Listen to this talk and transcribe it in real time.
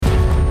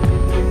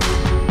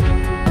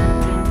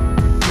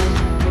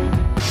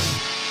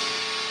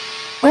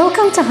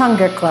Welcome to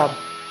Hunger Club,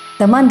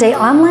 the Monday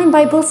online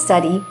Bible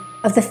study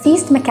of the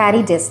Feast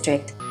Makati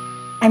District.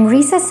 I'm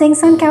Risa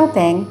Singson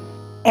Kaupeng,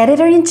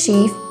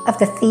 Editor-in-Chief of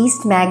the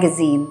Feast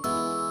magazine.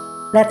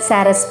 Let's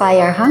satisfy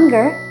our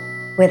hunger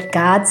with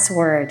God's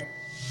Word.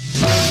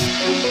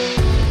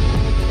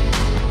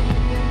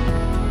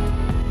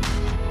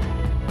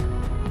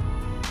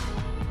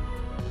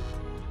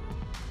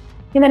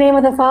 In the name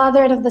of the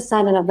Father, and of the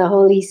Son, and of the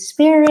Holy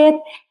Spirit,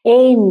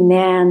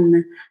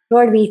 Amen.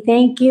 Lord, we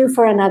thank you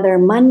for another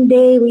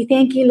Monday. We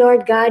thank you,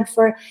 Lord God,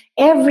 for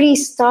every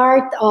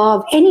start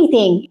of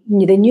anything,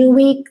 the new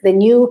week, the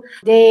new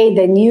day,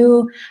 the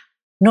new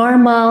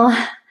normal,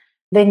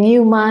 the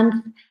new month.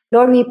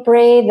 Lord, we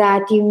pray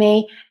that you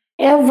may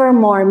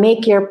evermore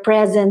make your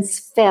presence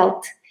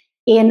felt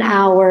in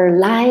our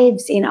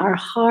lives, in our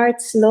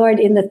hearts, Lord,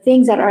 in the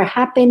things that are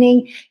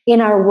happening in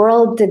our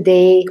world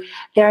today.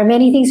 There are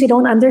many things we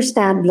don't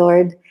understand,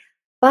 Lord,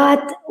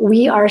 but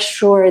we are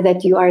sure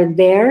that you are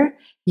there,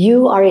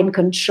 you are in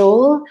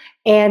control,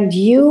 and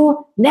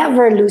you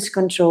never lose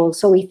control.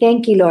 So we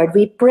thank you, Lord.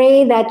 We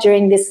pray that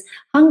during this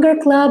Hunger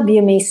Club,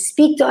 you may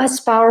speak to us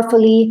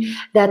powerfully,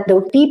 that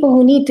the people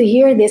who need to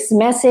hear this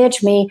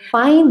message may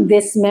find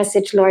this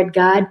message, Lord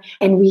God.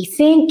 And we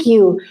thank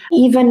you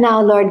even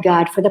now, Lord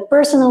God, for the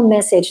personal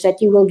message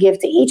that you will give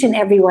to each and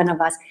every one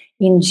of us.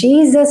 In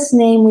Jesus'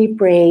 name we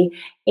pray,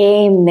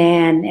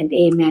 amen and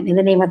amen. In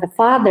the name of the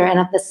Father, and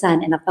of the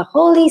Son, and of the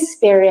Holy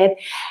Spirit,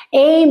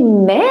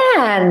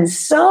 amen.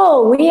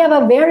 So we have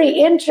a very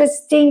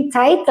interesting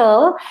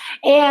title,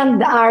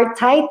 and our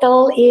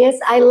title is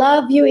I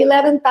Love You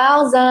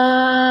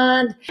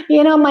 11,000.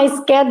 You know, my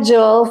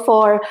schedule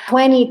for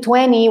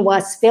 2020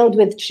 was filled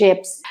with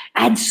trips.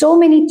 I had so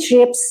many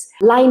trips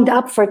lined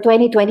up for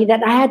 2020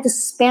 that I had to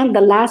spend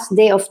the last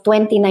day of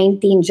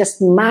 2019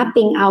 just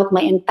mapping out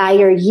my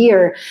entire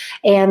year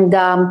and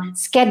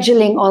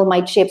scheduling all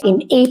my trips.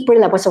 In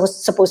April, I was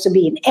supposed to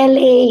be in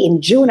LA.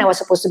 In June, I was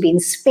supposed to be in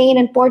Spain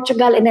and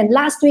Portugal. And then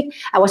last week,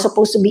 I was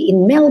supposed to be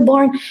in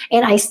Melbourne.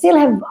 And I still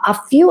have a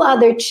few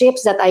other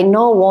trips that I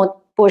know won't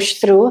push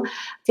through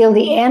till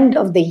the end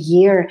of the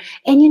year.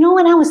 And you know,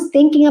 when I was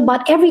thinking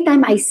about every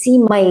time I see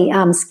my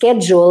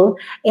schedule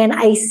and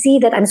I see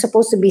that I'm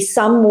supposed to be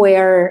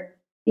somewhere,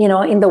 you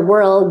know, in the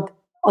world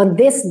on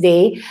this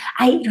day,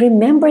 I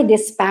remember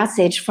this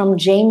passage from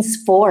James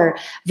 4,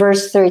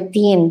 verse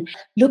 13.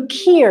 Look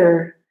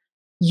here,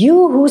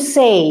 you who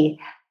say,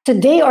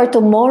 today or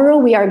tomorrow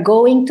we are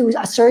going to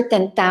a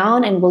certain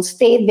town and we'll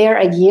stay there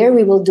a year,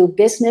 we will do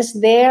business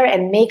there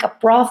and make a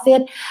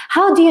profit.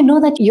 How do you know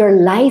that your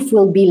life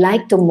will be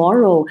like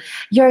tomorrow?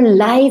 Your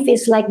life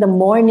is like the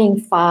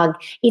morning fog.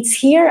 It's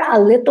here a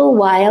little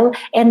while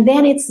and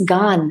then it's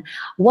gone.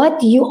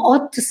 What you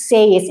ought to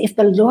say is, if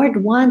the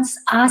Lord wants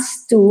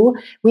us to,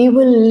 we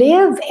will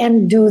live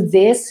and do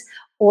this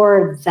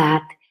or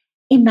that.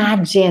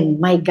 Imagine,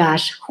 my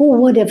gosh, who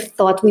would have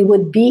thought we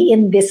would be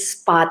in this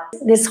spot,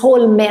 this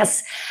whole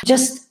mess,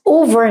 just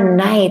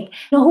overnight?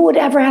 You know, who would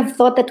ever have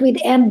thought that we'd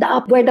end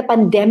up where the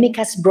pandemic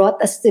has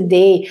brought us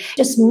today?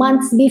 Just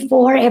months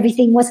before,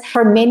 everything was,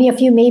 for many of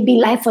you, maybe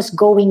life was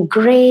going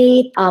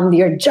great,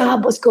 your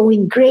job was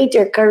going great,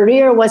 your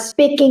career was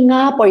picking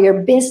up, or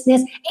your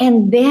business,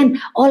 and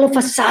then all of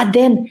a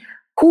sudden,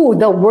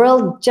 the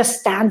world just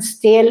stands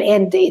still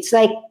and it's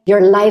like your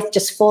life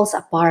just falls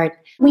apart.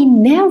 We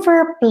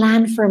never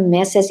plan for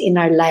messes in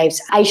our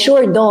lives. I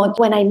sure don't.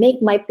 When I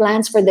make my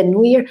plans for the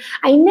new year,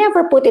 I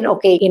never put in,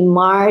 okay, in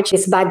March,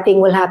 this bad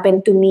thing will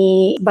happen to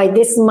me. By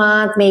this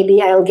month,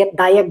 maybe I'll get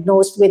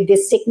diagnosed with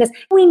this sickness.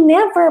 We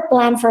never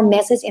plan for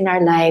messes in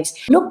our lives.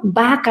 Look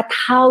back at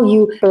how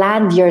you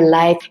planned your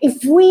life.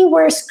 If we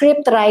were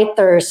script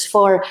writers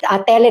for a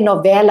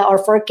telenovela or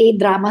for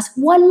K-dramas,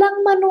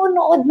 walang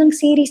manonood ng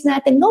series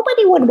natin.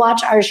 Nobody would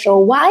watch our show.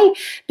 Why?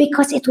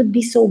 Because it would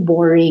be so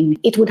boring.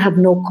 It would have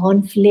no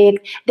conflict.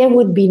 There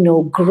would be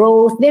no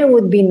growth. There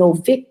would be no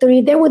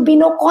victory. There would be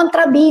no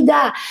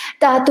kontrabida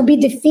to be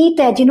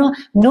defeated. You know,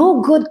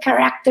 no good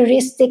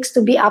characteristics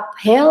to be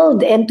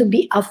upheld and to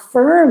be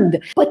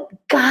affirmed. But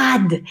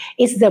God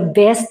is the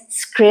best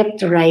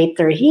script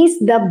writer. He's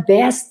the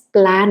best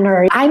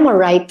planner. I'm a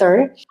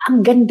writer.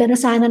 Ang ganda na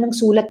sana ng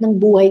sulat ng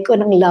buhay ko,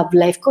 ng love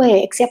life ko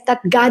except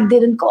that God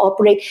didn't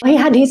cooperate. He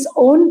had His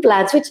own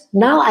plans, which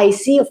now I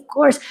see, of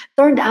course,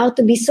 turned out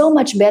to be so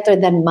much better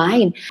than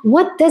mine.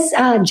 What does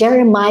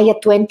Jeremiah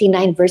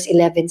 29 verse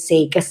 11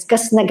 say?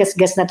 Gasgas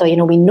na to. You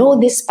know, we know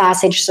this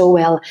passage so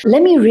well.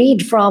 Let me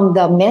read from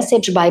the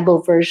Message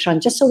Bible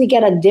version just so we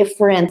get a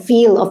different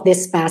feel of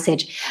this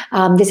passage.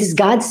 This is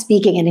God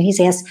speaking and He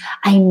says,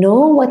 I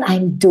know what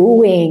I'm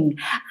doing.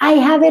 I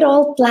have it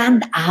all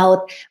planned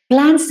out.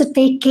 Plans to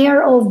take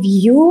care of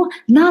you,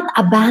 not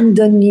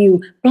abandon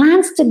you.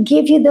 Plans to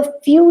give you the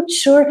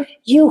future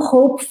you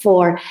hope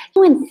for.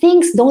 When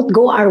things don't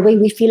go our way,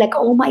 we feel like,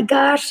 oh my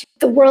gosh,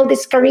 the world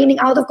is careening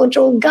out of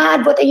control.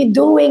 God, what are you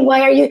doing?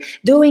 Why are you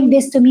doing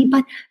this to me?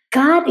 But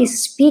God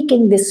is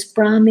speaking this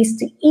promise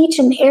to each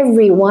and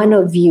every one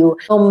of you,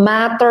 no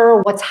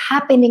matter what's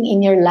happening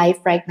in your life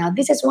right now.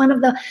 This is one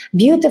of the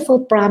beautiful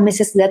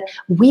promises that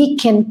we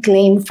can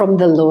claim from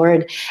the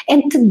Lord.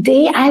 And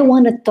today I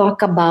want to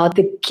talk about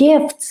the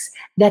gifts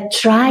that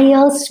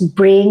trials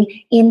bring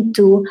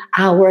into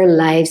our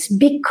lives,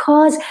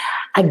 because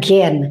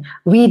again,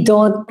 we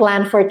don't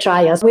plan for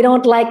trials. We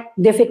don't like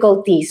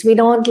difficulties. We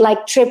don't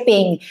like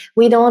tripping.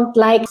 We don't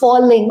like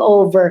falling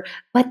over.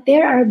 But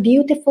there are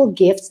beautiful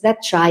gifts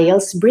that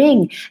trials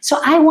bring. So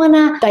I want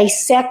to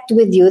dissect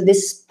with you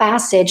this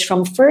passage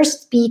from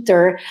First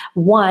Peter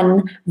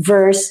 1,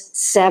 verse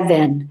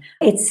 7.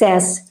 It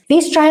says,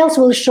 "These trials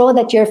will show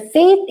that your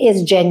faith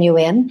is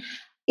genuine.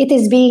 It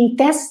is being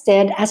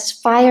tested as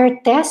fire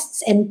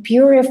tests and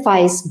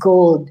purifies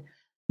gold.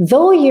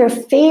 Though your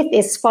faith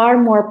is far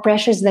more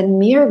precious than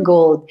mere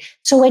gold,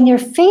 so when your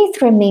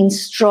faith remains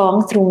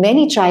strong through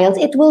many trials,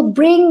 it will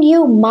bring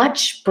you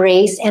much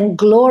praise and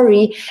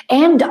glory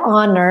and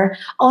honor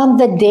on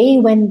the day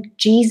when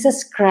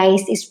Jesus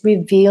Christ is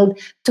revealed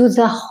to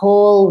the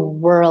whole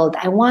world."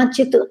 I want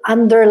you to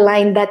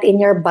underline that in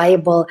your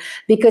Bible,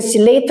 because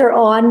later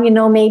on,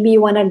 maybe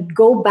you want to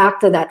go back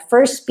to that.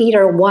 First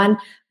Peter 1,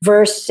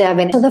 verse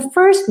 7. So the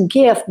first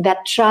gift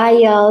that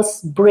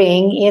trials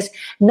bring is,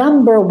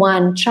 number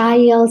one,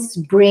 trials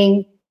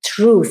bring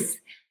truth.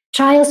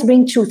 Trials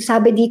bring truth.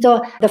 Sabi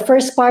dito, the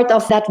first part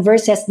of that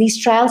verse says, these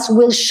trials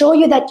will show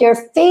you that your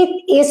faith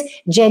is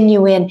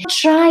genuine.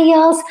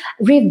 Trials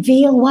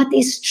reveal what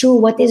is true,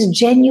 what is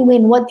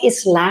genuine, what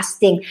is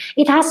lasting.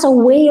 It has a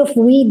way of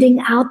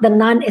weeding out the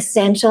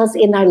non-essentials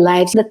in our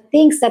lives, the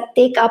things that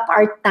take up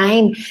our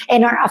time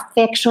and our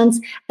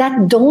affections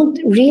that don't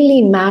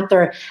really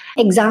matter.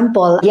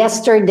 Example,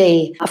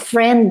 yesterday, a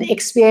friend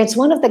experienced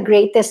one of the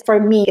greatest, for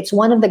me, it's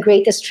one of the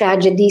greatest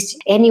tragedies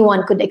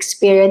anyone could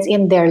experience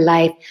in their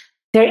life.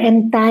 Their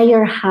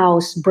entire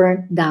house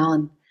burnt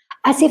down,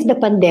 as if the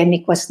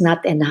pandemic was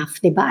not enough,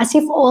 diba? As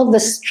if all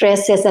the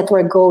stresses that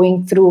we're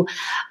going through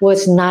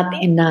was not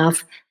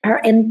enough. Her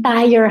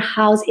entire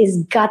house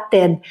is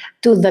gutted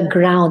to the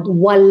ground.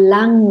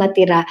 Walang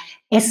natira.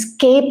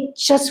 Escaped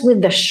just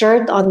with the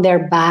shirt on their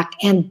back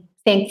and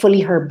thankfully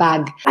her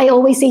bag. I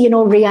always say,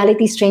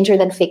 reality is stranger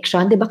than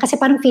fiction, di ba? Kasi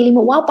parang feeling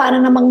mo, wow, paano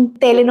namang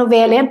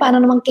telenovela yan, paano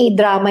namang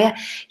K-drama yan.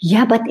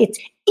 Yeah, but it's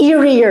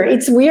eerier,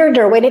 it's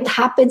weirder when it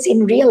happens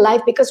in real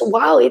life, because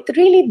wow, it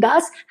really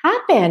does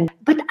happen.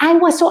 But I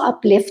was so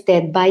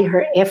uplifted by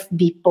her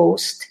FB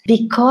post,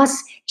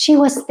 because she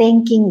was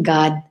thanking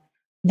God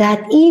that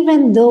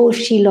even though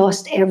she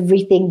lost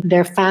everything,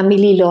 their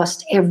family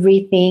lost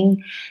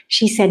everything,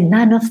 she said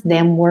none of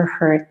them were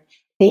hurt.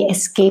 They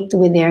escaped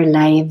with their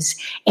lives,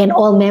 and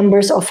all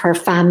members of her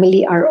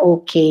family are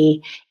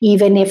okay,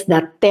 even if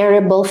that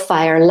terrible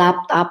fire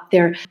lapped up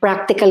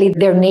practically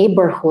their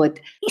neighborhood.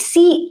 You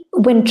see,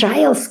 when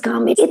trials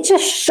come, it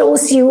just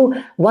shows you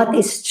what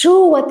is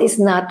true, what is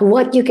not,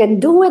 what you can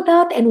do with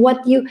that, and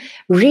what you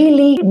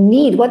really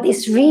need, what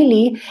is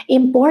really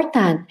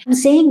important. I'm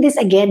saying this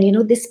again,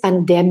 this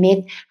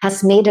pandemic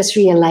has made us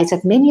realize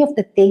that many of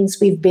the things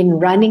we've been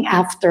running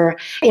after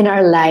in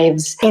our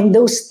lives, and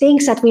those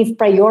things that we've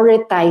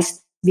prioritized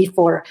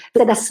before,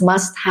 that as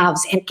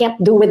must-haves and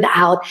can't do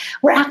without,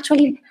 were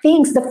actually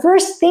the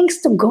first things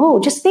to go.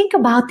 Just think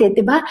about it,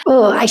 diba?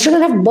 Oh, I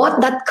shouldn't have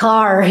bought that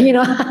car,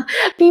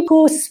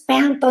 People who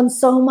spent on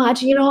so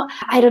much,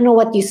 I don't know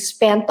what you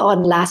spent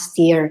on last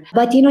year,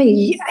 but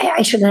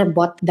I shouldn't have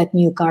bought that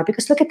new car,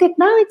 because look at it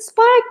now, it's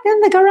parked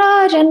in the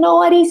garage and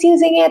nobody's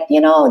using it,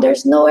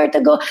 there's nowhere to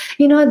go.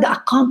 The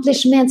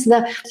accomplishments,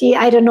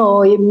 I don't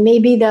know,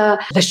 maybe the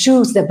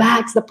shoes, the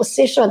bags, the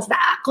positions, the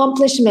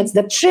accomplishments,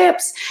 the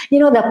trips,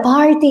 the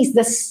parties,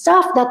 the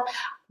stuff that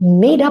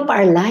made up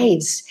our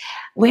lives.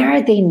 Where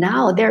are they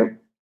now? They're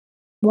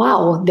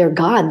gone.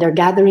 They're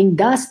gathering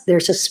dust. They're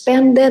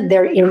suspended.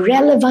 They're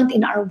irrelevant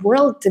in our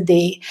world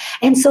today.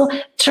 And so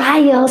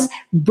trials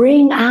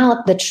bring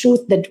out the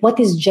truth, that what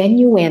is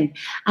genuine,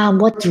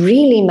 what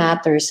really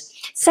matters.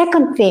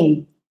 Second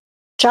thing,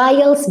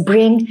 trials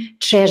bring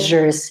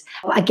treasures.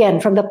 Again,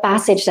 from the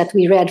passage that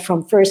we read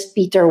from First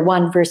Peter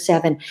 1, verse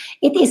 7,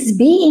 it is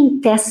being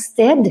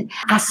tested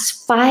as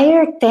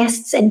fire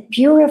tests and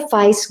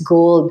purifies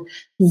gold.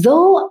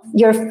 Though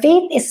your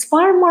faith is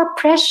far more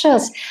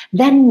precious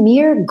than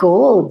mere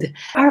gold.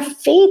 Our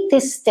faith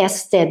is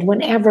tested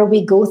whenever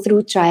we go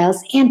through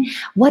trials. And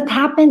what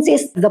happens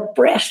is the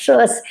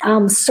precious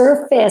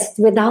surfaced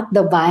without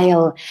the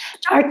vile.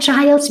 Our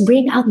trials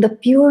bring out the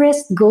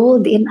purest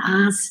gold in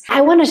us. I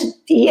want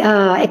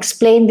to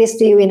explain this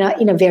to you in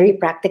a very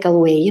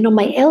practical way.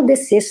 My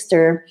eldest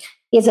sister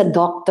is a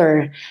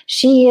doctor.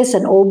 She is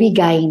an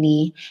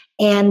OB-GYN.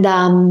 And,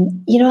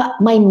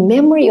 my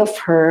memory of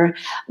her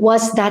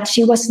was that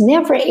she was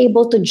never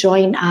able to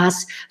join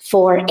us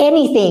for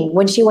anything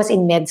when she was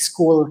in med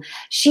school.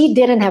 She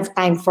didn't have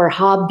time for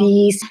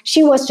hobbies.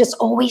 She was just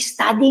always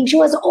studying. She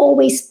was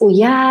always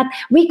puyat.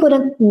 We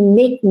couldn't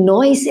make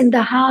noise in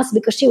the house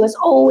because she was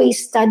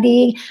always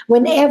studying.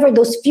 Whenever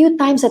those few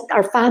times that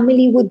our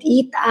family would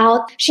eat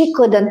out, she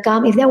couldn't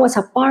come. If there was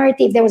a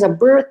party, if there was a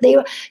birthday,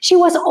 she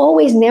was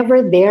always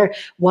never there.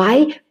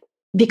 Why?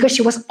 Because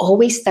she was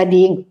always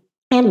studying.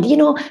 And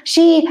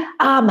she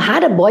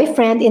had a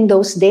boyfriend in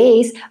those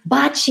days,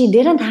 but she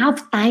didn't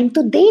have time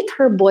to date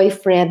her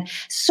boyfriend.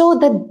 So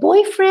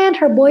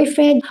her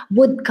boyfriend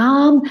would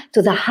come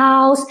to the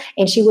house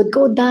and she would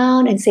go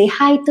down and say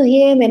hi to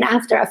him. And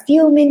after a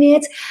few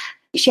minutes,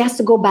 she has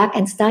to go back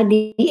and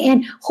study.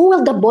 And who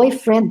will the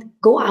boyfriend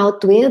go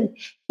out with?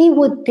 He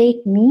would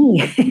take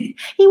me.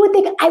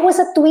 I was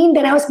a twin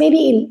then. I was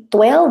maybe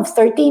 12,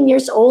 13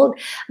 years old.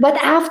 But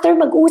after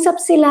mag-usap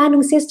sila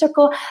nung sister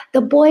ko,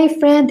 the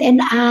boyfriend and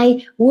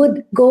I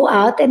would go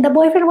out. And the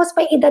boyfriend was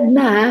pa edad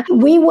na.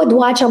 We would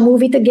watch a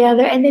movie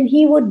together and then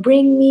he would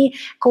bring me,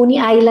 Coney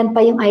Island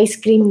pa yung ice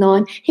cream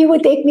noon. He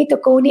would take me to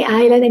Coney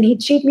Island and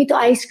he'd treat me to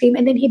ice cream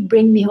and then he'd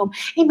bring me home.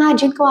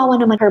 Imagine,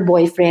 kawawa naman her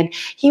boyfriend.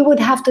 He would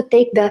have to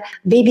take the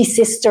baby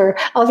sister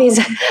of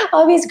his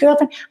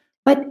girlfriend.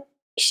 But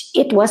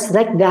it was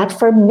like that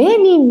for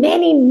many,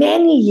 many,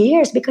 many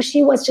years because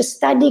she was just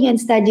studying and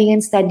studying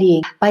and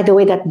studying. By the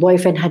way, that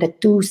boyfriend had a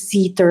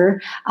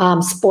two-seater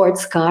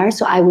sports car.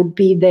 So I would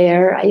be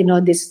there,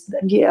 this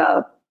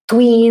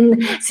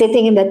tween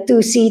sitting in that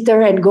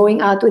two-seater and going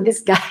out with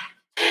this guy.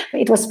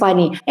 It was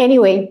funny.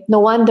 Anyway, no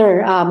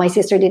wonder my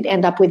sister didn't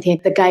end up with him.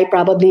 The guy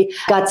probably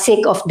got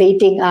sick of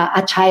dating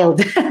a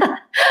child.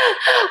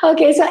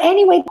 Okay, so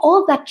anyway,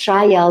 all that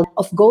trial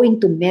of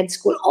going to med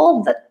school,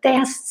 all the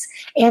tests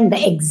and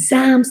the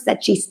exams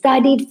that she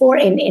studied for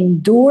and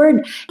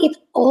endured, it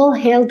all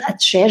held a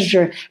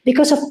treasure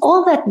because of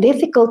all that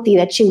difficulty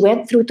that she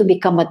went through to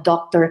become a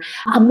doctor.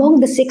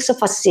 Among the 6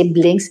 of us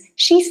siblings,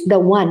 she's the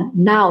one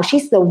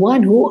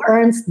who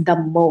earns the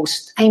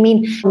most. I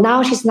mean,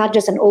 now she's not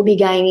just an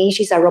OB-GYN,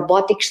 she's a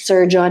robotic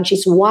surgeon.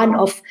 She's one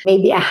of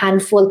maybe a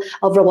handful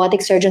of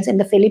robotic surgeons in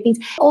the Philippines.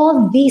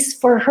 All these,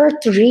 for her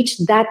to reach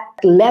that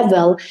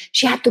level,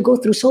 she had to go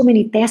through so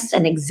many tests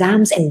and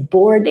exams and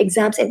board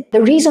exams. And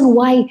the reason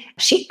why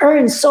she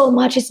earns so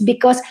much is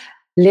because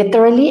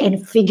literally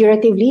and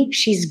figuratively,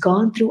 she's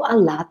gone through a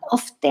lot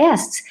of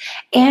tests.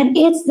 And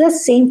it's the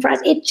same for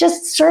us. It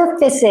just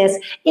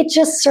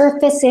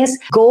surfaces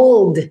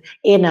gold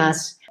in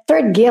us.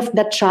 Third gift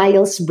that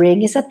trials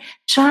bring is that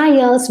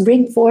trials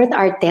bring forth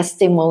our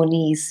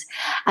testimonies.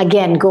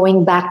 Again,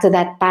 going back to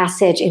that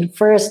passage in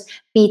 1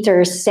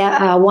 Peter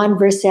 1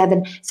 verse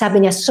 7,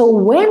 sabi niya, so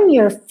when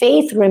your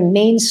faith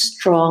remains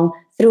strong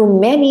through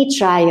many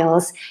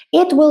trials,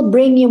 it will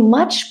bring you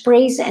much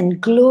praise and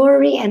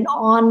glory and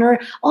honor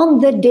on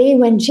the day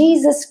when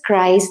Jesus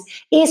Christ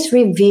is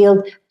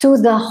revealed to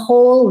the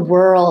whole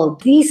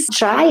world. These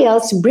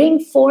trials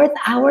bring forth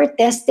our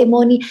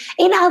testimony.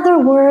 In other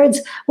words,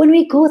 when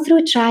we go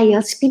through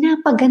trials,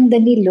 pinapaganda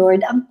ni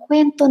Lord ang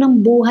kwento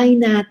ng buhay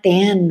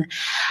natin.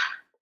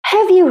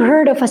 Have you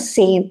heard of a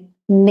saint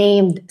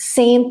named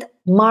Saint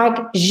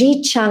Mark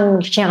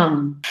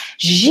Ji-Chang-Chang?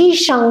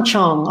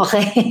 Ji-Chang-Chang,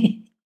 okay?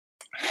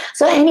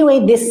 So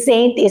anyway, this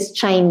saint is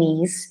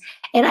Chinese.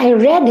 And I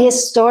read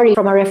his story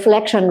from a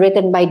reflection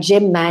written by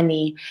Jim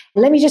Manny.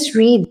 Let me just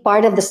read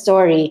part of the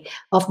story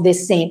of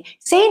this saint.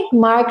 Saint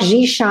Mark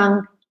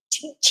Ji-Chang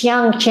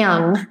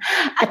Chiang,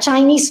 a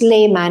Chinese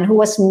layman who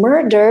was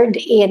murdered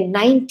in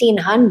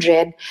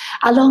 1900,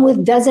 along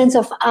with dozens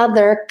of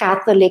other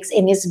Catholics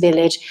in his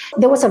village.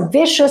 There was a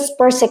vicious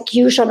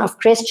persecution of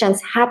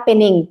Christians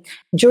happening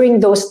during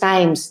those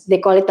times. They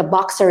call it the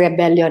Boxer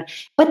Rebellion.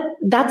 But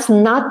that's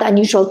not the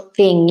unusual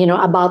thing,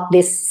 about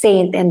this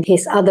saint and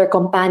his other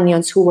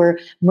companions who were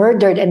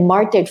murdered and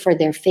martyred for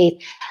their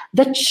faith.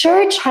 The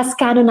church has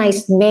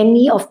canonized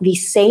many of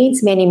these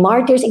saints, many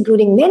martyrs,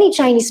 including many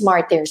Chinese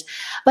martyrs.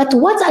 But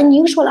what's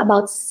unusual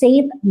about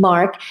Saint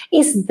Mark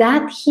is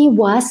that he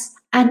was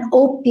an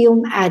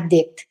opium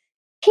addict.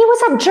 He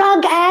was a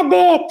drug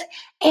addict.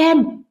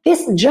 And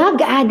this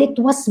drug addict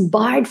was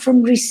barred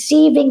from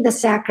receiving the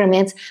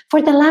sacraments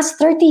for the last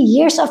 30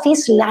 years of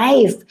his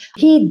life.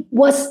 He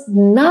was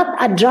not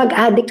a drug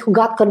addict who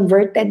got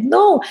converted.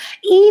 No,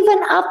 even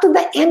up to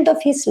the end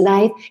of his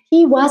life,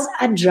 he was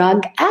a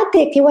drug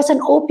addict. He was an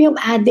opium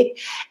addict.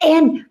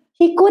 And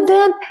he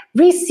couldn't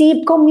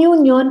receive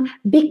communion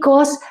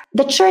because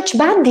the church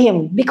banned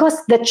him, because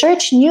the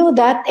church knew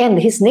that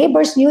and his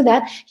neighbors knew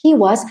that he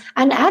was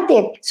an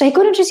addict. So he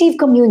couldn't receive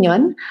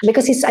communion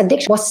because his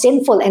addiction was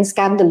sinful and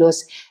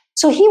scandalous.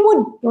 So he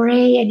would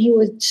pray and he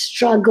would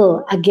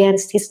struggle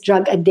against his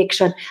drug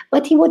addiction,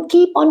 but he would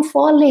keep on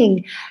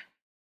falling.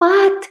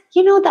 But,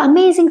 the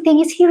amazing thing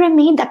is he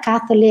remained a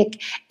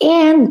Catholic.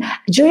 And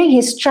during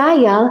his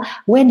trial,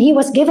 when he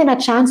was given a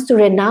chance to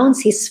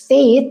renounce his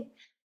faith,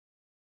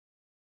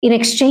 in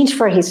exchange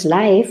for his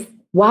life,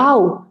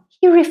 wow,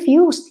 he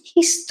refused.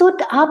 He stood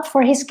up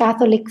for his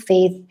Catholic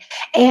faith.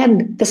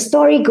 And the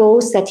story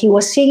goes that he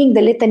was singing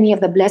the Litany of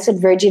the Blessed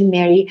Virgin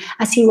Mary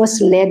as he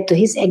was led to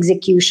his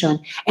execution.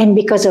 And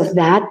because of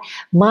that,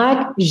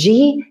 Mark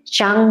Ji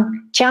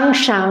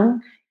Changshang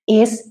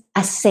is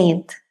a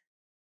saint.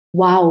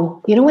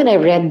 Wow. You know, when I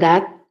read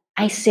that,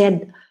 I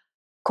said,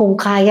 kung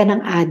kaya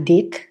ng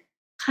addict,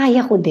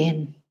 kaya ko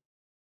din.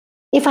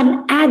 If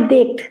an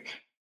addict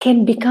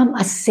can become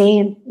a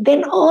saint,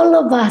 then all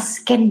of us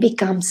can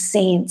become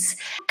saints.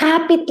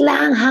 Kapit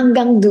lang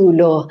hanggang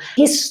dulo.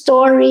 His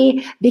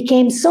story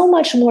became so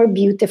much more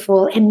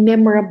beautiful and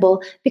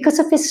memorable because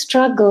of his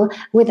struggle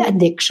with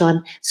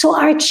addiction. So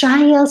our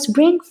trials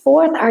bring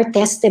forth our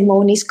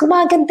testimonies.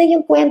 Kumaganda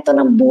yung kwento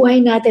ng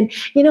buhay natin.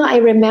 You know, I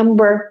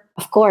remember,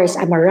 of course,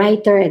 I'm a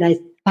writer and I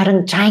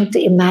parang trying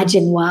to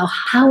imagine, wow,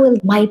 how will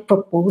my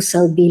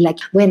proposal be like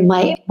when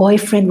my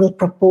boyfriend will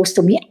propose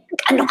to me?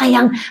 Ano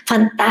kayang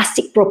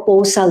fantastic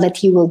proposal that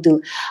he will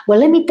do? Well,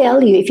 let me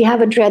tell you, if you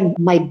haven't read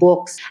my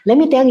books, let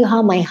me tell you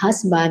how my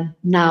husband,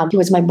 now he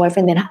was my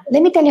boyfriend then,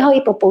 let me tell you how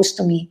he proposed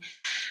to me.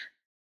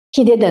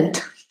 He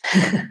didn't.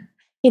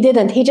 He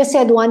didn't. He just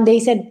said one day, he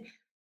said,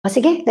 oh,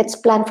 sige, let's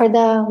plan for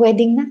the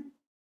wedding na.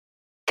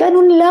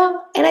 Ganun lang.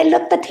 And I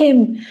looked at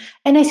him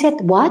and I said,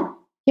 what?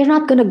 You're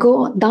not going to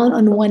go down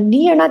on one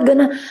knee. You're not going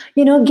to,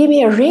 give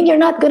me a ring. You're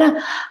not going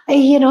to,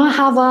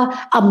 have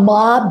a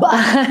mob,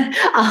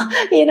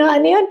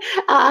 ano yun?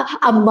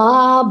 A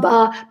mob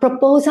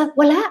proposal.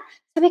 Wala.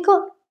 Sabi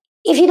ko,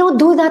 if you don't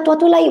do that, what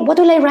will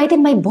I write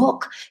in my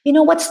book?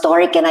 What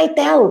story can I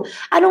tell?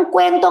 Anong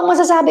kwento ang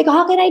masasabi ko?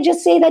 How can I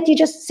just say that you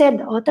just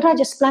said, oh, tara,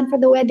 just plan for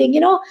the wedding?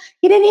 You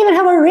didn't even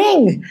have a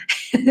ring.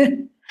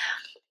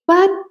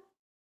 But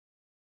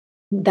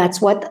that's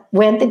what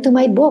went into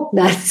my book.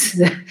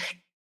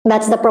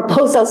 That's the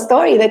proposal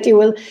story that you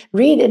will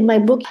read in my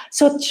book.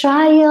 So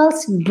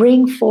trials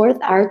bring forth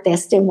our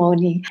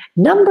testimony.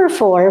 Number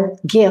 4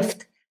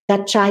 gift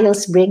that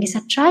trials bring is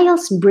that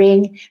trials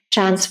bring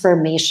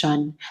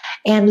transformation.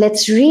 And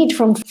let's read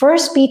from 1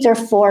 Peter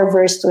 4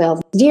 verse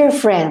 12. Dear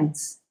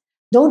friends,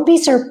 don't be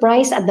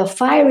surprised at the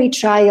fiery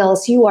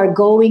trials you are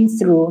going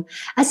through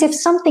as if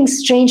something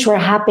strange were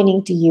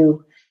happening to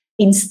you.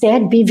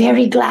 Instead, be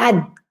very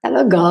glad.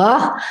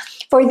 Talaga?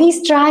 For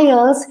these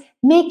trials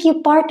make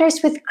you partners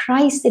with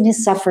Christ in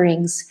his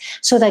sufferings,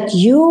 so that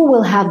you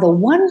will have the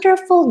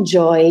wonderful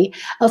joy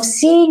of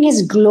seeing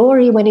his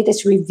glory when it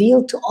is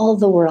revealed to all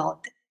the world.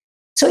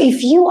 So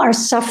if you are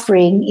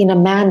suffering in a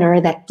manner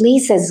that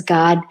pleases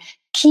God,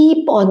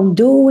 keep on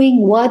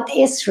doing what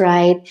is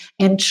right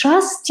and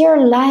trust your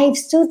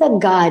lives to the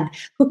God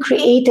who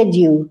created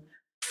you,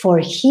 for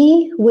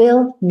he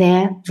will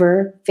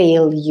never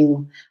fail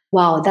you.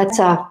 Wow, that's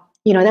a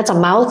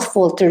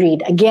mouthful to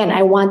read. Again,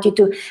 I want you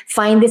to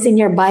find this in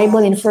your Bible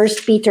in 1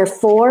 Peter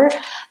 4.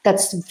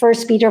 That's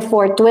 1 Peter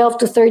 4, 12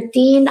 to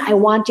 13. I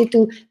want you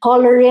to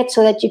color it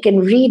so that you can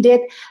read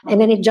it.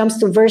 And then it jumps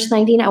to verse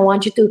 19. I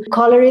want you to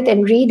color it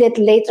and read it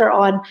later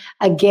on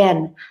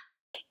again.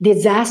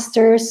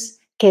 Disasters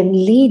can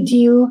lead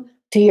you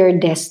to your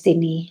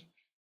destiny.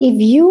 If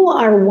you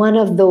are one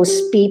of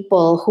those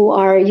people who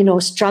are,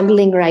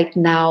 struggling right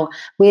now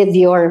with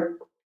your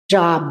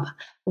job,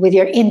 with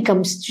your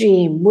income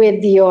stream,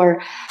 with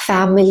your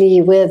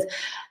family, with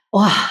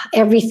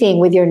everything,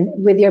 with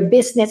your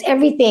business,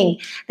 everything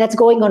that's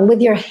going on,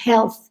 with your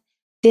health,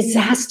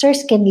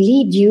 disasters can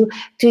lead you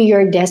to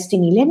your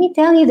destiny. Let me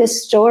tell you the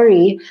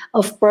story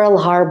of Pearl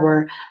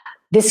Harbor.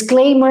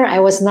 Disclaimer, I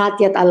was not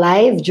yet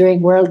alive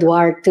during World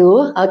War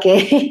II,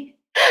 okay?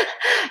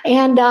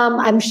 And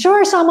I'm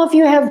sure some of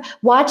you have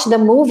watched the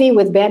movie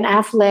with Ben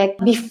Affleck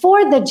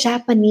before the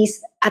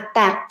Japanese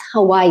attacked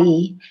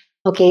Hawaii.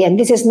 Okay, and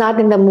this is not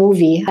in the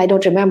movie. I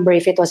don't remember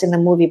if it was in the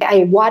movie.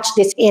 I watched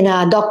this in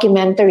a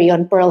documentary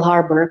on Pearl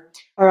Harbor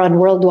or on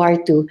World War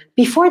II.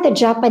 Before the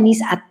Japanese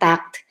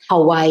attacked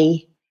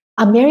Hawaii,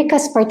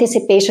 America's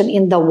participation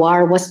in the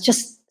war was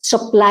just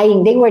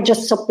supplying. They were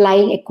just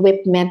supplying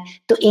equipment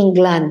to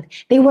England.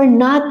 They were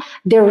not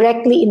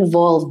directly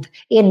involved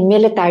in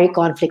military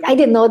conflict. I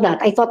didn't know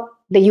that. I thought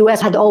the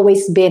US had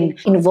always been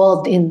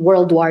involved in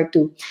World War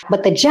II.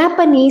 But the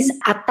Japanese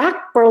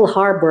attacked Pearl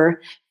Harbor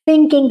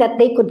thinking that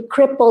they could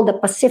cripple the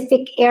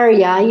Pacific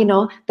area,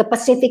 the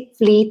Pacific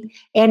fleet,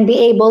 and be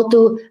able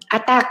to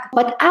attack.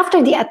 But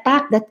after the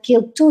attack that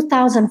killed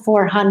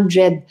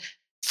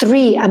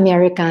 2,403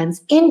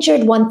 Americans,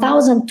 injured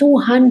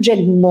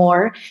 1,200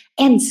 more,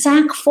 and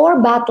sank 4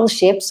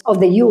 battleships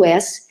of the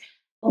US,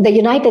 the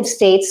United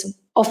States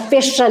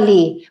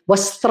officially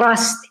was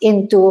thrust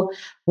into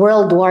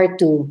World War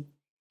II.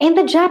 And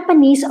the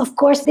Japanese, of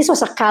course, this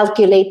was a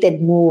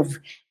calculated move.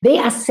 They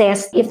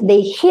assessed if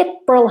they hit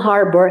Pearl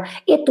Harbor,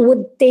 it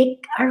would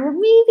take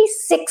maybe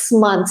 6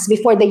 months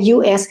before the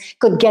US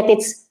could get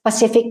its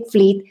Pacific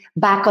fleet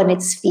back on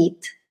its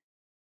feet.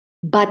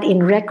 But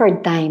in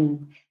record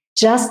time,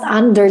 just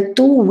under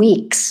 2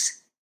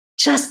 weeks,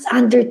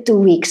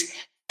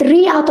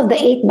 3 out of the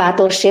 8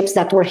 battleships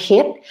that were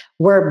hit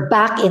were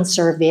back in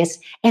service.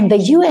 And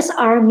the US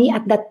Army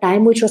at that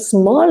time, which was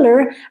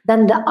smaller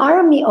than the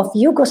Army of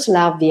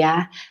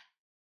Yugoslavia,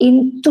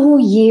 in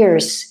 2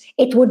 years,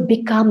 it would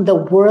become the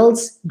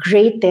world's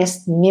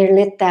greatest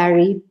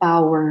military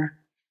power.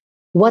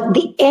 What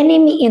the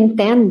enemy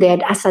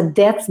intended as a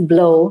death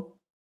blow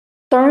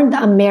turned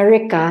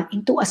America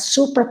into a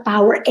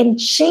superpower and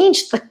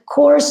changed the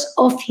course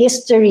of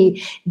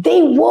history.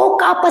 They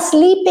woke up a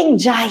sleeping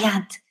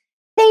giant.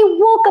 They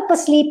woke up a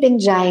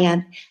sleeping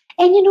giant.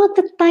 And you know,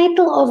 the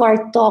title of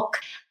our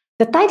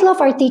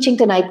teaching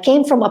tonight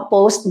came from a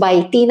post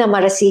by Tina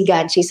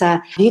Marasigan. She's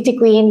a beauty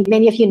queen.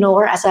 Many of you know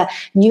her as a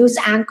news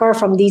anchor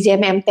from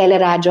DZMM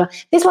Teleradio.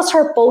 This was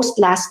her post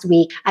last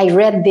week. I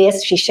read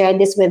this. She shared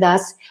this with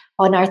us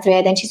on our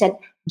thread. And she said,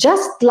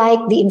 just like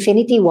the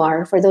Infinity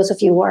War, for those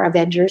of you who are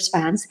Avengers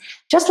fans,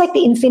 just like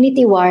the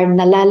Infinity War,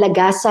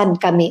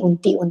 nalalagasan kami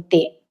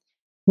unti-unti.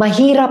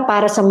 Mahirap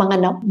para sa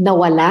mga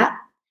nawala,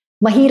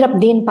 mahirap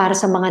din para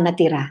sa mga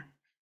natira.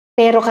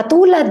 Pero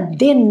katulad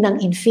din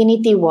ng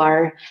Infinity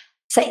War,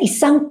 sa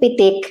isang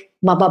pitik,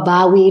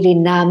 mababawi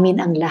rin namin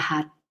ang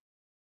lahat.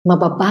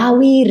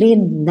 Mababawi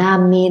rin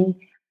namin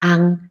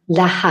ang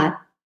lahat.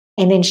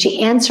 And then she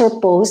ends her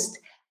post,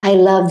 I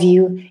love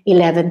you,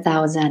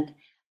 11,000.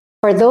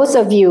 For those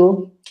of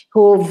you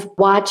who've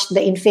watched the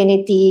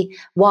Infinity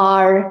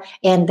War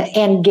and the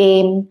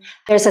Endgame,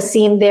 there's a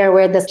scene there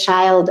where the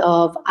child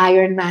of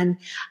Iron Man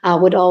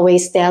would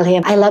always tell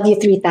him, I love you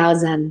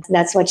 3,000.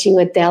 That's what she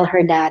would tell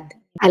her dad.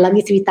 I love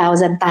you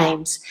 3,000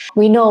 times.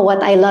 We know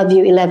what I love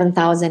you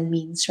 11,000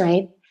 means,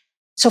 right?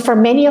 So for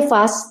many of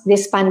us,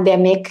 this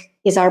pandemic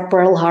is our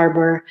Pearl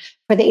Harbor.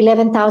 For the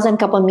 11,000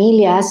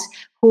 kapamilyas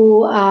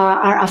who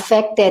are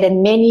affected,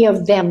 and many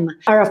of them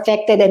are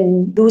affected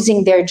and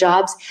losing their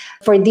jobs,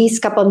 for these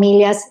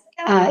kapamilyas,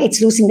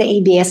 it's losing the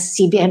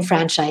ABS-CBN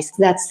franchise.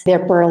 That's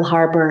their Pearl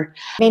Harbor.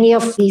 Many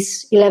of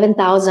these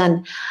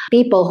 11,000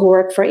 people who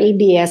work for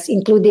ABS,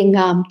 including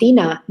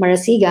Tina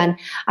Marasigan,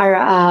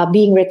 are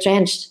being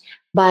retrenched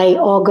by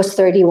August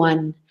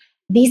 31.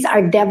 These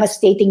are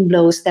devastating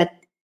blows that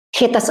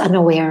hit us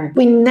unaware.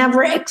 We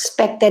never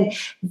expected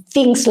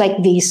things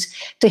like these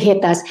to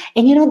hit us.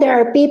 And you know, there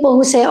are people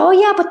who say, oh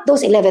yeah, but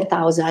those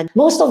 11,000,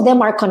 most of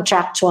them are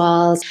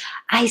contractuals.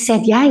 I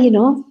said, yeah, you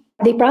know,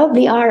 they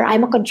probably are.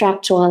 I'm a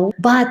contractual,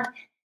 but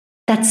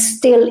that's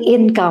still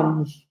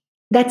income.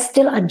 That's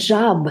still a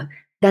job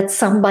that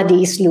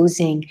somebody is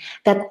losing,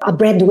 that a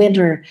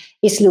breadwinner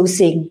is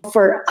losing.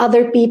 For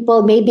other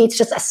people, maybe it's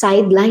just a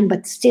sideline,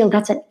 but still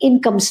that's an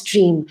income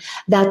stream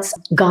that's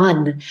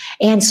gone.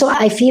 And so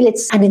I feel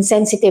it's an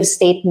insensitive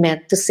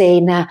statement to say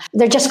na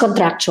they're just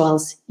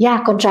contractuals.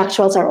 Yeah,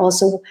 contractuals are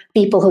also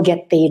people who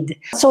get paid.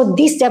 So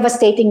these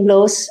devastating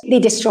blows, they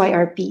destroy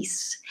our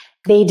peace.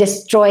 They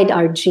destroyed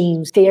our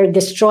dreams. They are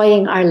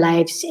destroying our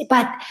lives.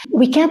 But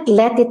we can't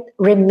let it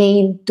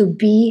remain to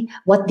be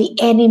what the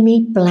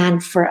enemy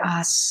planned for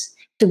us,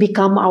 to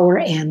become our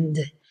end.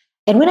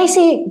 And when I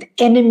say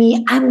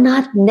enemy, I'm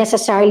not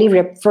necessarily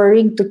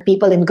referring to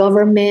people in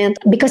government,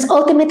 because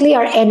ultimately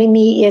our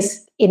enemy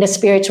is in a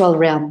spiritual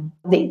realm.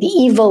 The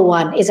evil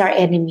one is our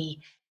enemy.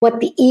 What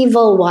the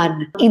evil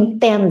one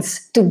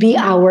intends to be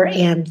our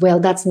end, well,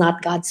 that's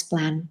not God's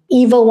plan.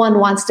 Evil one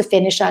wants to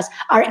finish us.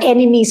 Our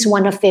enemies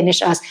want to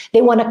finish us.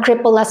 They want to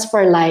cripple us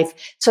for life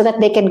so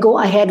that they can go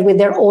ahead with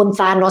their own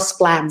Thanos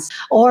plans.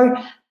 Or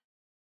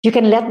you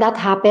can let that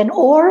happen,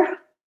 or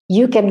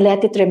you can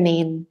let it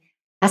remain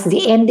as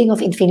the ending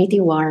of Infinity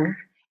War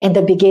and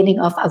the beginning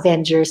of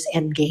Avengers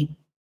Endgame.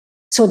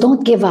 So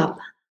don't give up.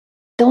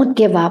 Don't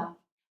give up.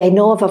 I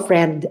know of a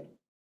friend.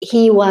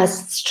 He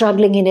was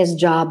struggling in his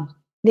job.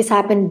 This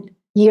happened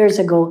years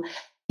ago.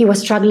 He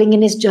was struggling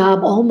in his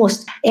job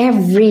almost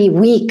every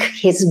week.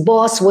 His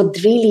boss would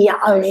really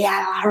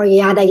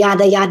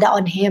yada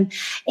on him.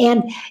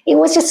 And it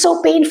was just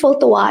so painful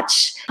to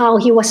watch how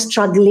he was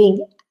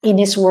struggling in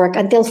his work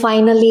until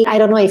finally, I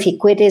don't know if he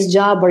quit his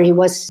job or he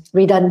was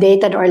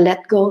redundated or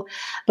let go.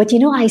 But you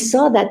know, I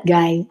saw that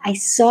guy. I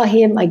saw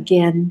him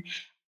again.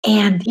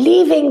 And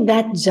leaving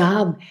that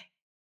job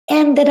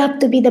ended up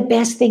to be the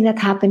best thing that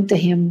happened to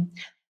him,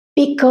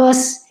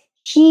 because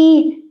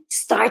he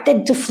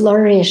started to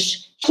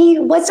flourish. He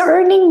was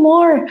earning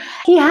more.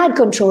 He had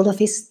control of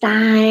his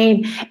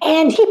time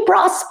and he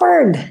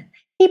prospered.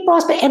 He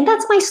prospered. And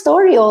that's my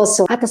story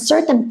also. At a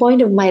certain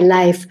point of my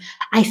life,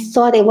 I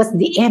thought it was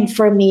the end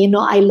for me. You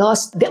know, I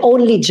lost the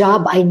only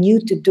job I knew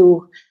to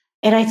do.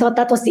 And I thought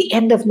that was the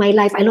end of my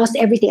life. I lost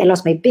everything. I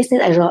lost my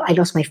business. I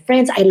lost my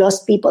friends. I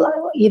lost people,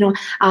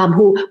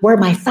 who were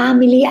my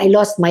family. I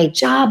lost my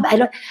job.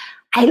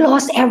 I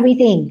lost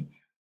everything.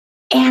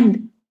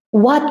 And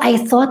what I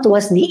thought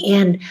was the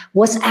end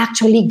was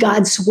actually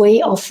God's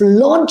way of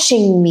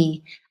launching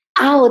me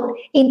out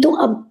into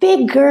a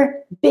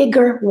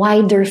bigger,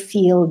 wider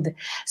field.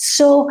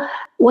 So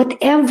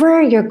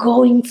whatever you're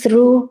going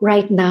through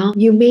right now,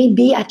 you may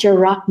be at your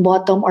rock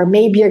bottom, or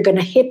maybe you're going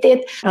to hit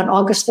it on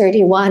August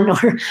 31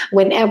 or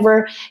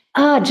whenever.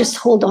 Just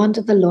hold on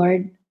to the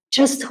Lord.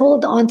 Just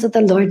hold on to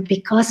the Lord,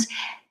 because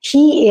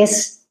He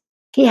is,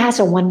 he has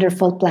a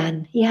wonderful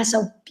plan. He has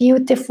a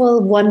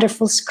beautiful,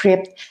 wonderful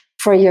script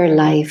for your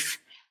life.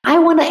 I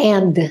want to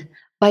end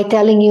by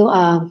telling you,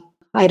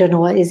 I don't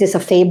know, is this a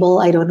fable?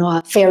 I don't know,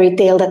 a fairy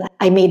tale that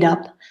I made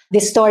up.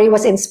 This story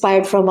was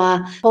inspired from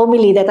a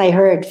homily that I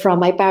heard from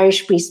my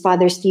parish priest,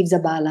 Father Steve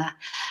Zabala.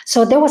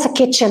 So there was a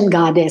kitchen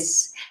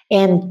goddess,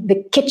 and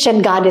the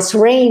kitchen goddess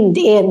reigned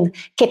in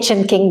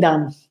Kitchen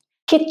Kingdom.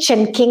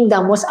 Kitchen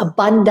Kingdom was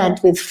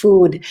abundant with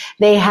food.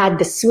 They had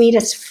the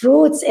sweetest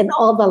fruits in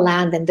all the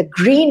land and the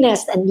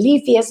greenest and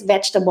leafiest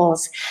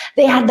vegetables.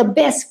 They had the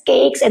best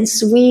cakes and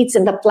sweets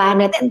in the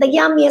planet, and the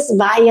yummiest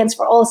viands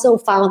were also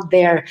found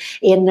there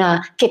in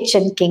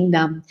Kitchen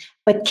Kingdom.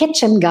 But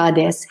Kitchen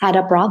Goddess had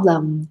a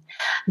problem.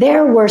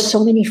 There were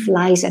so many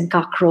flies and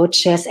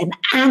cockroaches and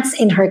ants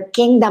in her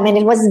kingdom, and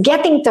it was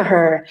getting to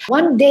her.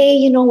 One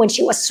day, when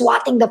she was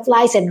swatting the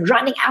flies and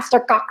running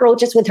after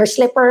cockroaches with her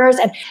slippers,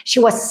 and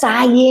she was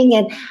sighing,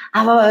 and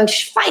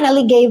she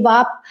finally gave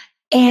up.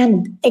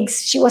 And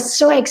she was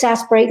so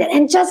exasperated.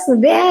 And just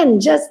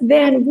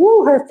then,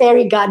 woo, her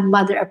fairy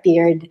godmother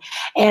appeared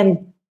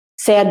and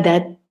said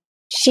that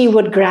she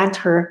would grant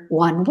her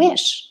one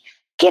wish.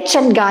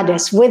 Kitchen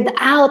Goddess,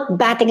 without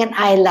batting an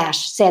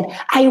eyelash, said,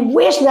 I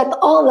wish that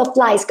all the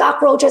flies,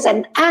 cockroaches,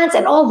 and ants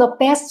and all the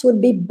pests would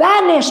be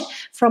banished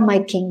from my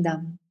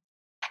kingdom.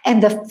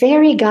 And the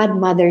fairy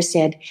godmother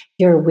said,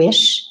 your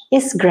wish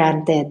is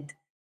granted.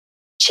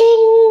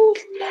 Ching!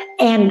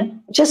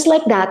 And just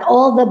like that,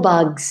 all the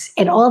bugs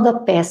and all the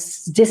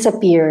pests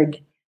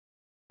disappeared.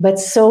 But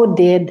so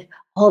did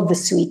all the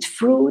sweet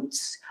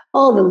fruits,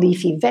 all the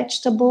leafy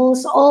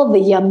vegetables, all the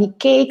yummy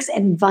cakes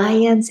and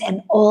viands,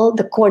 and all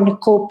the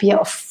cornucopia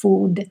of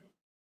food.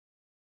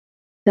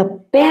 The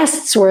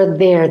pests were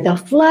there, the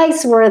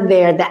flies were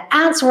there, the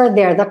ants were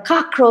there, the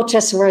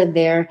cockroaches were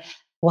there.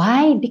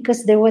 Why?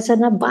 Because there was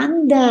an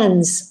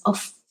abundance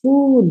of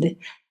food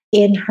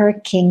in her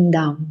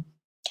kingdom.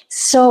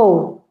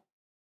 So,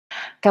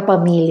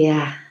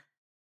 kapamilya,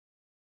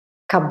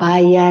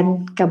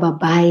 kabayan,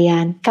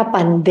 kababayan,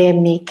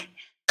 kapandemic,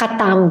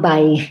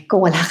 katambay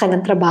kung wala ka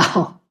ng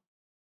trabaho.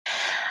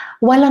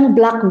 Walang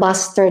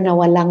blockbuster na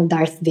walang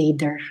Darth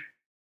Vader.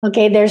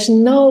 Okay, there's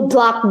no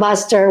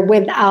blockbuster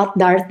without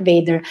Darth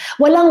Vader.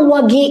 Walang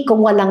wagi kung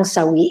walang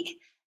sawi.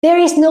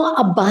 There is no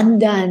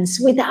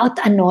abundance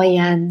without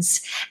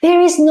annoyance.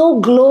 There is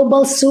no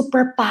global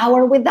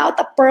superpower without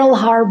a Pearl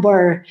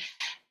Harbor.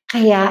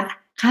 Kaya,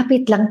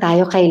 kapit lang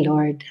tayo kay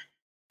Lord.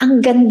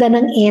 Ang ganda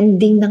ng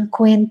ending ng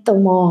kwento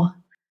mo.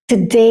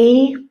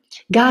 Today,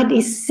 God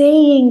is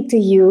saying to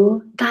you,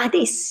 God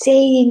is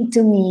saying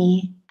to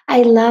me,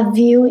 I love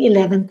you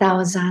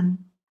 11,000.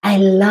 I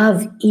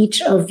love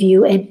each of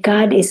you, and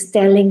God is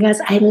telling us,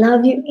 I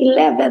love you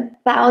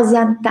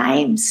 11,000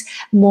 times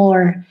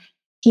more.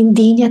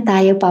 Hindi niya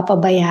tayo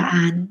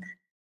papabayaan.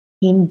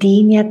 Hindi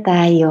niya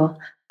tayo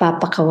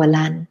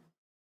papakawalan.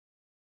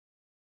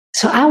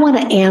 So I want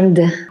to end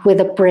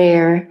with a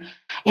prayer.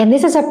 And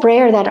this is a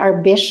prayer that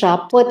our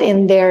bishop put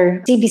in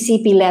their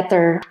CBCP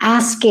letter,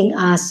 asking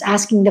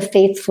the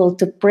faithful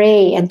to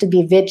pray and to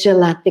be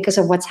vigilant because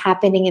of what's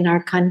happening in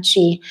our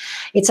country.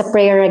 It's a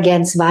prayer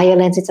against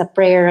violence. It's a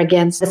prayer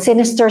against the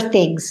sinister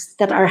things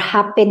that are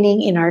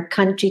happening in our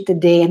country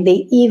today. And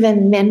they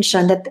even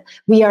mention that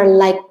we are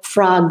like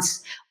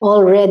frogs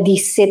already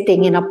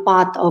sitting in a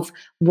pot of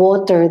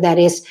water that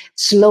is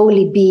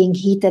slowly being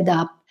heated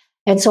up.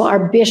 And so our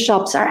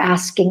bishops are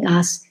asking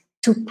us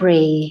to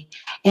pray.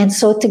 And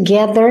so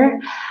together,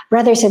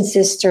 brothers and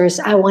sisters,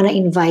 I want to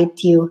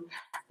invite you.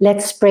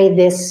 Let's pray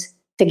this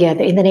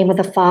together. In the name of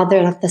the Father,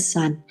 and of the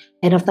Son,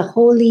 and of the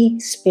Holy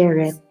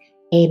Spirit.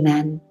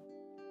 Amen.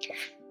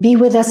 Be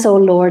with us, O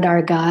Lord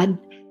our God,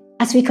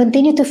 as we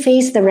continue to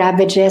face the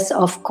ravages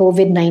of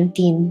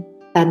COVID-19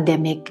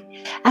 pandemic,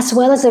 as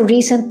well as the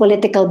recent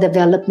political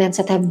developments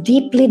that have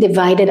deeply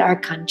divided our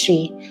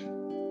country.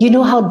 You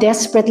know how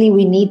desperately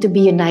we need to be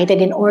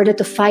united in order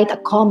to fight a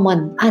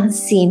common,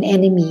 unseen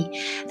enemy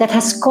that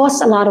has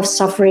caused a lot of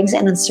sufferings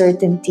and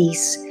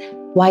uncertainties,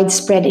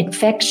 widespread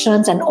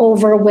infections, an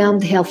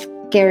overwhelmed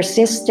healthcare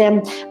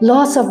system,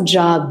 loss of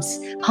jobs,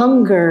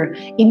 hunger,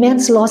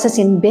 immense losses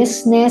in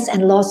business,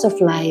 and loss of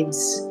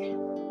lives.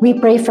 We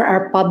pray for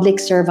our public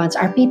servants,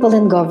 our people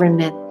in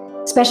government,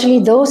 especially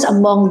those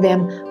among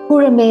them who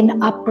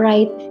remain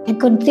upright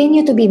and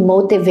continue to be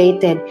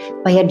motivated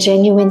by a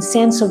genuine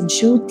sense of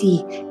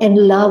duty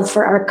and love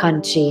for our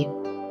country.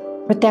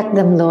 Protect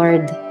them,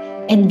 Lord,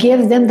 and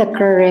give them the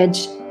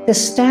courage to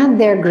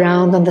stand their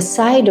ground on the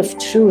side of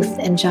truth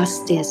and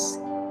justice.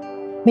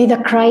 May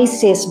the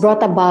crisis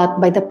brought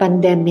about by the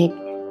pandemic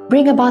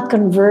bring about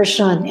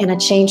conversion and a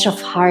change of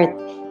heart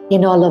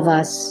in all of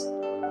us.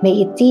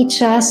 May it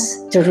teach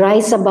us to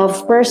rise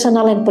above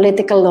personal and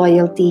political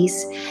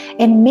loyalties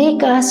and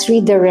make us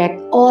redirect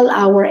all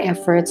our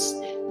efforts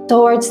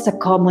towards the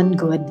common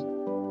good.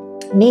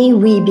 May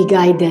we be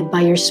guided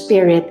by your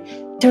Spirit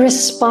to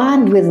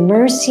respond with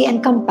mercy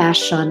and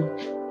compassion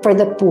for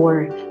the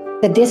poor,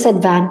 the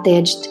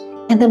disadvantaged,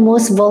 and the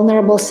most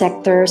vulnerable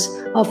sectors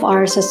of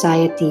our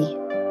society.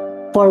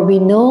 For we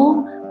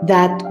know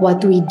that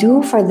what we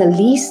do for the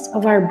least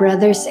of our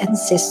brothers and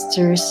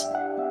sisters,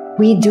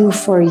 we do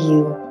for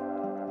you.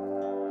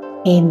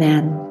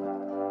 Amen.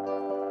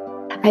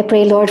 I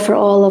pray, Lord, for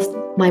all of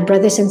my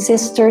brothers and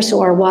sisters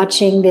who are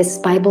watching this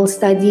Bible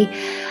study.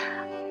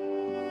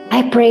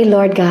 I pray,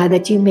 Lord God,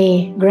 that you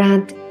may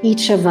grant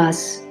each of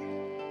us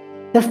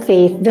the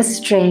faith, the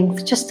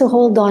strength, just to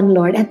hold on,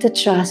 Lord, and to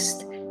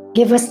trust.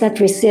 Give us that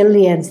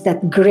resilience,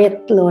 that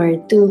grit,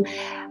 Lord, to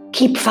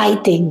keep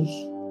fighting.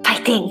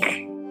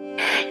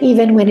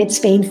 Even when it's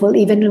painful,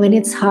 even when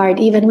it's hard,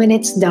 even when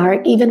it's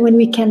dark, even when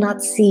we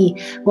cannot see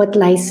what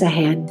lies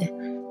ahead.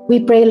 We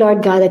pray,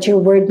 Lord God, that your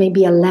word may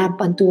be a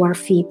lamp unto our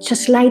feet,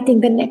 just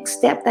lighting the next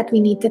step that we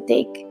need to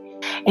take.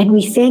 And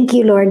we thank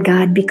you, Lord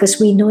God, because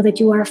we know that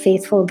you are a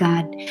faithful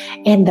God,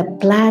 and the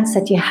plans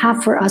that you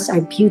have for us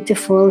are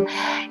beautiful.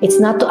 It's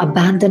not to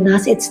abandon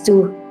us, it's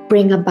to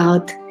bring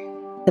about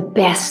the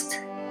best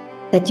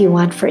that you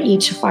want for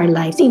each of our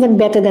lives, even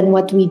better than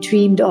what we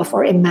dreamed of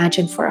or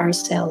imagined for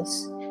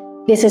ourselves.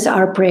 This is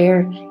our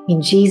prayer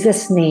in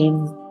Jesus'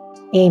 name.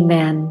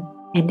 Amen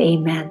and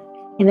amen.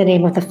 In the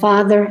name of the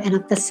Father, and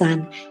of the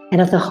Son,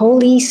 and of the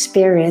Holy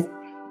Spirit.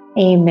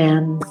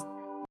 Amen.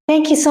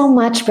 Thank you so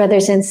much,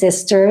 brothers and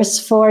sisters,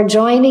 for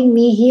joining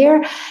me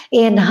here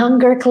in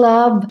Hunger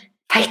Club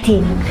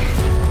Fighting.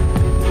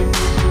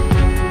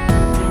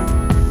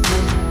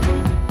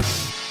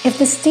 If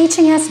this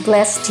teaching has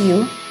blessed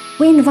you,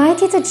 we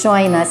invite you to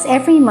join us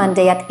every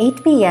Monday at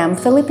 8 p.m.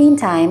 Philippine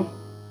time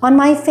on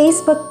my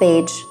Facebook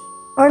page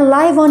or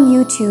live on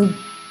YouTube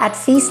at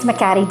Feast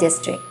Makati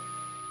District.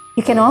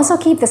 You can also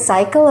keep the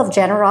cycle of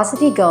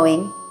generosity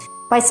going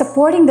by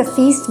supporting the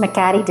Feast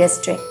Makati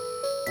District.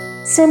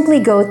 Simply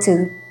go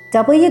to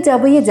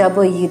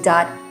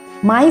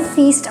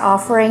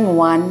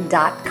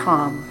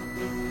www.myfeastoffering1.com.